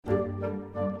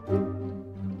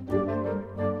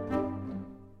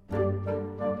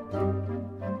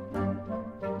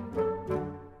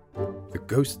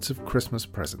Ghosts of Christmas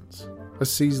Presents, a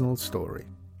seasonal story,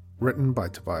 written by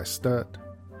Tobias Sturt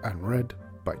and read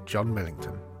by John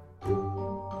Millington.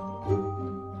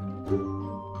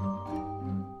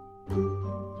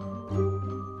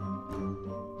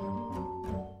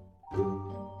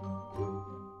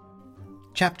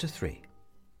 Chapter 3.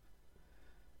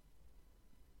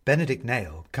 Benedict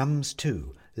Nail comes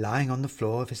to, lying on the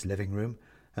floor of his living room,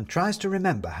 and tries to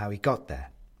remember how he got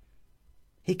there.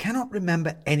 He cannot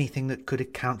remember anything that could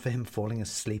account for him falling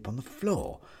asleep on the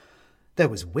floor. There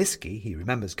was whiskey, he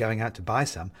remembers going out to buy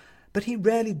some, but he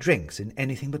rarely drinks in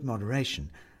anything but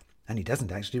moderation, and he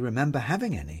doesn't actually remember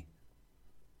having any.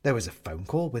 There was a phone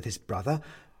call with his brother,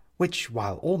 which,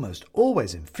 while almost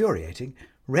always infuriating,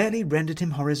 rarely rendered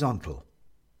him horizontal.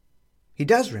 He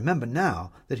does remember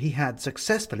now that he had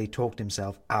successfully talked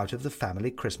himself out of the family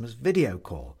Christmas video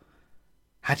call.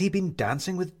 Had he been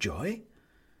dancing with joy?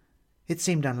 It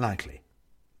seemed unlikely.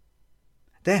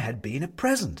 There had been a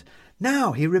present.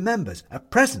 Now he remembers a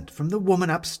present from the woman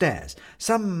upstairs,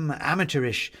 some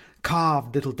amateurish,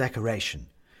 carved little decoration.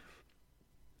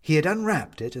 He had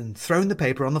unwrapped it and thrown the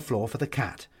paper on the floor for the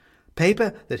cat,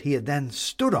 paper that he had then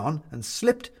stood on and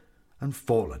slipped and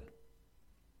fallen.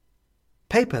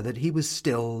 Paper that he was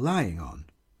still lying on.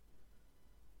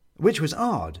 Which was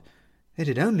odd. It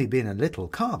had only been a little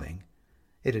carving.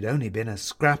 It had only been a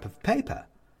scrap of paper.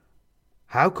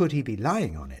 How could he be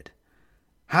lying on it?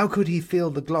 How could he feel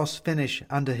the gloss finish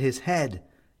under his head,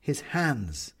 his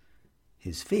hands,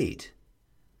 his feet?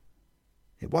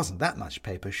 It wasn't that much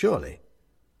paper, surely.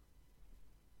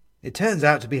 It turns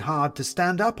out to be hard to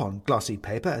stand up on glossy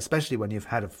paper, especially when you've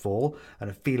had a fall and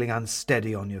are feeling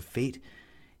unsteady on your feet.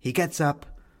 He gets up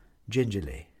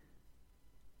gingerly.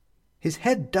 His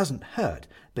head doesn't hurt,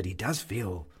 but he does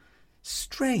feel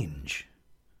strange.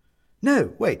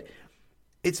 No, wait.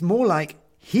 It's more like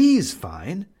he's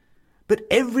fine, but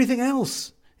everything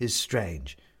else is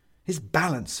strange. His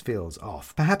balance feels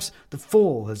off. Perhaps the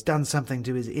fall has done something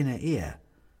to his inner ear.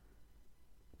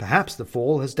 Perhaps the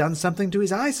fall has done something to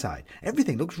his eyesight.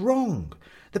 Everything looks wrong.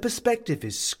 The perspective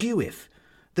is skew-if.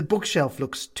 The bookshelf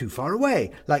looks too far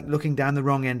away, like looking down the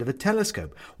wrong end of a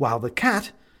telescope, while the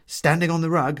cat, standing on the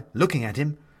rug, looking at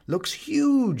him, looks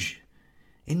huge,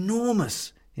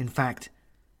 enormous, in fact,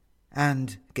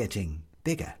 and getting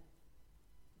bigger.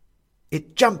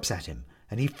 It jumps at him,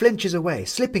 and he flinches away,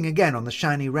 slipping again on the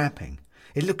shiny wrapping.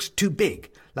 It looks too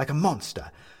big, like a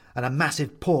monster, and a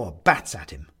massive paw bats at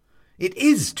him. It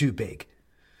is too big.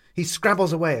 He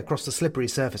scrabbles away across the slippery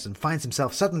surface and finds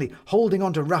himself suddenly holding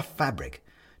onto rough fabric.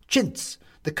 Chintz,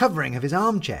 the covering of his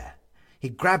armchair. He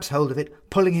grabs hold of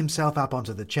it, pulling himself up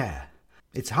onto the chair.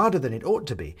 It's harder than it ought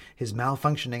to be, his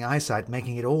malfunctioning eyesight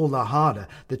making it all the harder.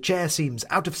 The chair seems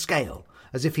out of scale,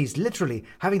 as if he's literally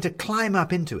having to climb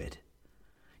up into it.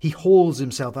 He hauls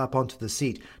himself up onto the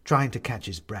seat, trying to catch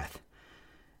his breath.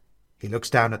 He looks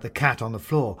down at the cat on the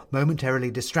floor,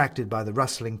 momentarily distracted by the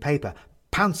rustling paper,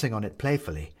 pouncing on it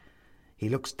playfully. He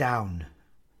looks down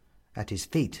at his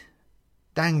feet,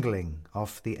 dangling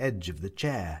off the edge of the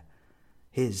chair,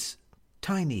 his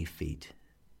tiny feet.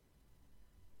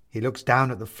 He looks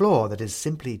down at the floor that is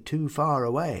simply too far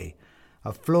away,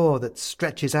 a floor that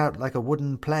stretches out like a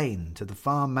wooden plane to the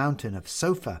far mountain of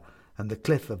sofa and the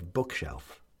cliff of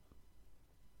bookshelf.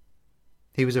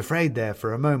 He was afraid there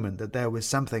for a moment that there was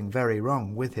something very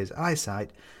wrong with his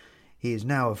eyesight. He is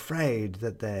now afraid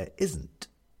that there isn't.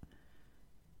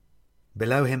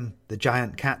 Below him, the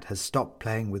giant cat has stopped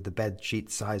playing with the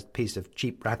bed-sheet-sized piece of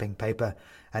cheap wrapping paper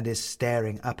and is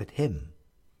staring up at him.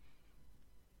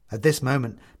 At this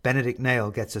moment, Benedict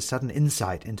Nail gets a sudden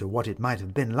insight into what it might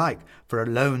have been like for a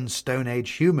lone Stone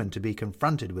Age human to be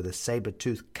confronted with a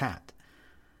saber-toothed cat.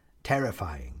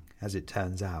 Terrifying, as it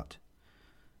turns out.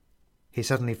 He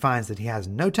suddenly finds that he has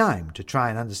no time to try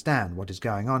and understand what is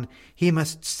going on. He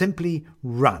must simply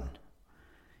run.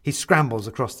 He scrambles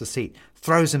across the seat,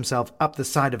 throws himself up the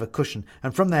side of a cushion,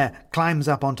 and from there climbs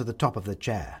up onto the top of the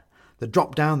chair. The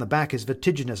drop down the back is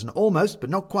vertiginous and almost, but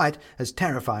not quite, as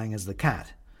terrifying as the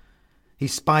cat. He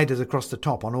spiders across the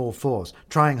top on all fours,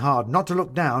 trying hard not to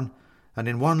look down, and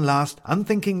in one last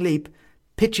unthinking leap,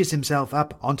 pitches himself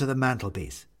up onto the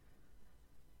mantelpiece.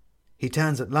 He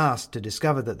turns at last to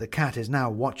discover that the cat is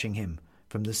now watching him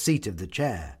from the seat of the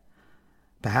chair.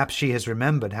 Perhaps she has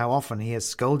remembered how often he has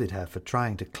scolded her for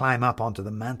trying to climb up onto the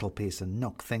mantelpiece and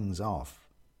knock things off.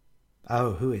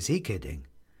 Oh, who is he kidding?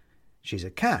 She's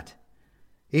a cat.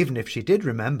 Even if she did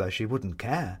remember, she wouldn't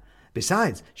care.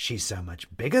 Besides, she's so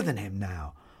much bigger than him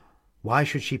now. Why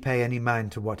should she pay any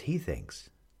mind to what he thinks?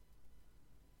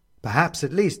 Perhaps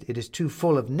at least it is too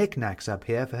full of knick-knacks up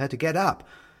here for her to get up.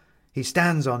 He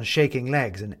stands on shaking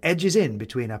legs and edges in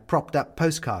between a propped-up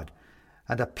postcard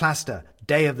and a plaster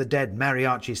Day of the Dead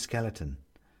mariachi skeleton.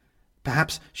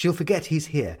 Perhaps she'll forget he's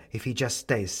here if he just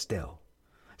stays still.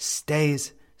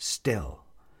 Stays still,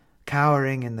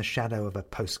 cowering in the shadow of a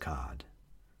postcard.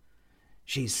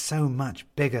 She's so much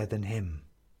bigger than him,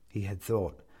 he had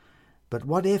thought. But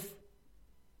what if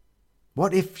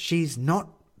she's not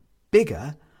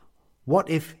bigger? What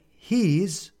if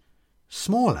he's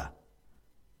smaller?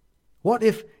 What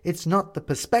if it's not the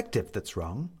perspective that's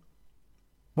wrong?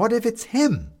 What if it's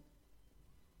him?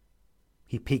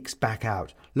 He peeks back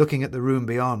out, looking at the room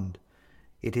beyond.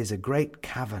 It is a great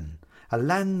cavern, a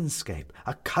landscape,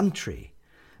 a country.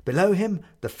 Below him,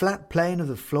 the flat plane of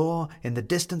the floor, in the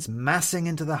distance massing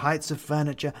into the heights of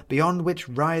furniture, beyond which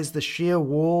rise the sheer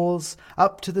walls,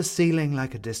 up to the ceiling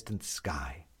like a distant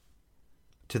sky.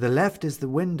 To the left is the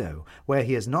window, where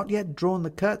he has not yet drawn the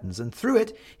curtains, and through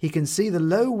it he can see the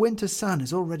low winter sun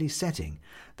is already setting.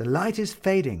 The light is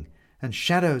fading, and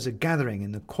shadows are gathering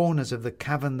in the corners of the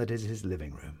cavern that is his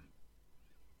living room.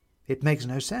 It makes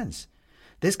no sense.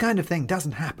 This kind of thing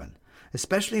doesn't happen,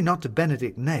 especially not to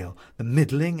Benedict Nail, the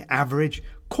middling, average,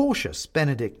 cautious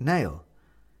Benedict Nail.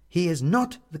 He is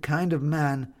not the kind of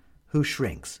man who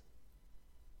shrinks.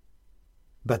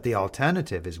 But the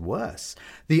alternative is worse.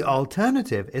 The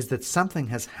alternative is that something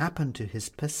has happened to his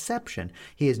perception.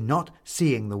 He is not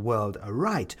seeing the world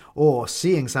aright, or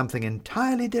seeing something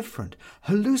entirely different,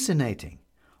 hallucinating,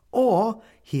 or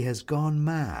he has gone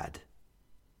mad.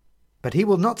 But he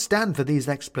will not stand for these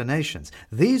explanations.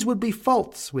 These would be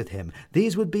faults with him.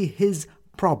 These would be his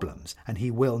problems, and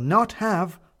he will not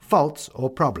have faults or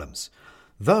problems.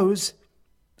 Those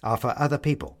are for other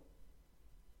people.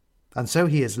 And so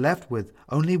he is left with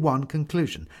only one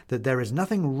conclusion, that there is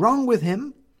nothing wrong with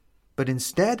him, but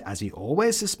instead, as he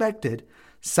always suspected,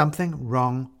 something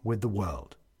wrong with the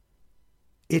world.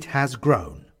 It has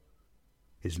grown.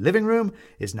 His living room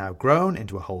is now grown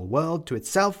into a whole world to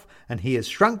itself, and he is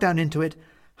shrunk down into it,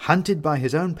 hunted by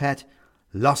his own pet,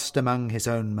 lost among his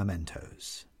own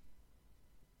mementos.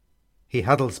 He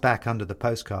huddles back under the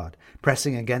postcard,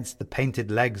 pressing against the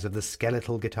painted legs of the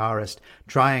skeletal guitarist,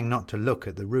 trying not to look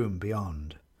at the room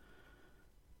beyond.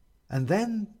 And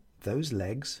then those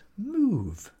legs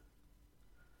move.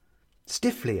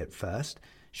 Stiffly at first,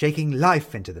 shaking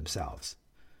life into themselves,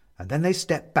 and then they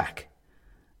step back,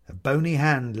 a bony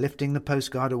hand lifting the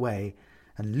postcard away,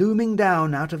 and looming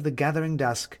down out of the gathering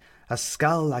dusk, a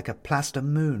skull like a plaster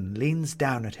moon leans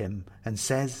down at him and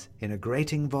says in a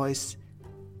grating voice,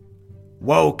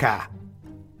 "Woka!"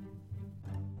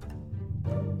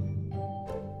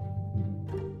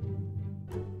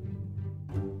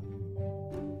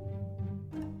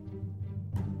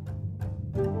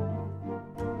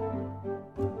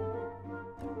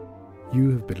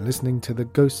 You have been listening to The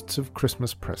Ghosts of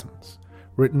Christmas Presents,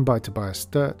 written by Tobias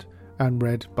Sturt and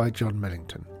read by John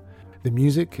Millington. The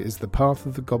music is The Path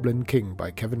of the Goblin King by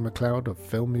Kevin MacLeod of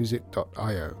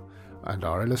filmmusic.io, and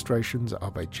our illustrations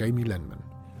are by Jamie Linman.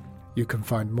 You can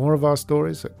find more of our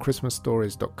stories at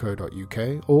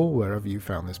christmasstories.co.uk or wherever you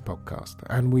found this podcast,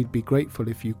 and we'd be grateful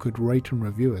if you could rate and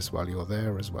review us while you're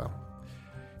there as well.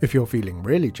 If you're feeling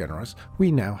really generous, we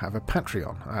now have a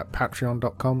Patreon at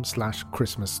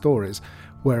patreon.com/christmasstories,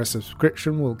 where a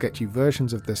subscription will get you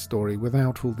versions of this story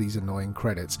without all these annoying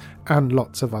credits and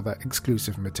lots of other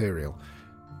exclusive material.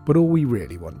 But all we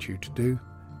really want you to do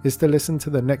is to listen to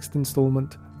the next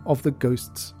instalment of The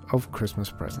Ghosts of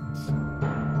Christmas Presents.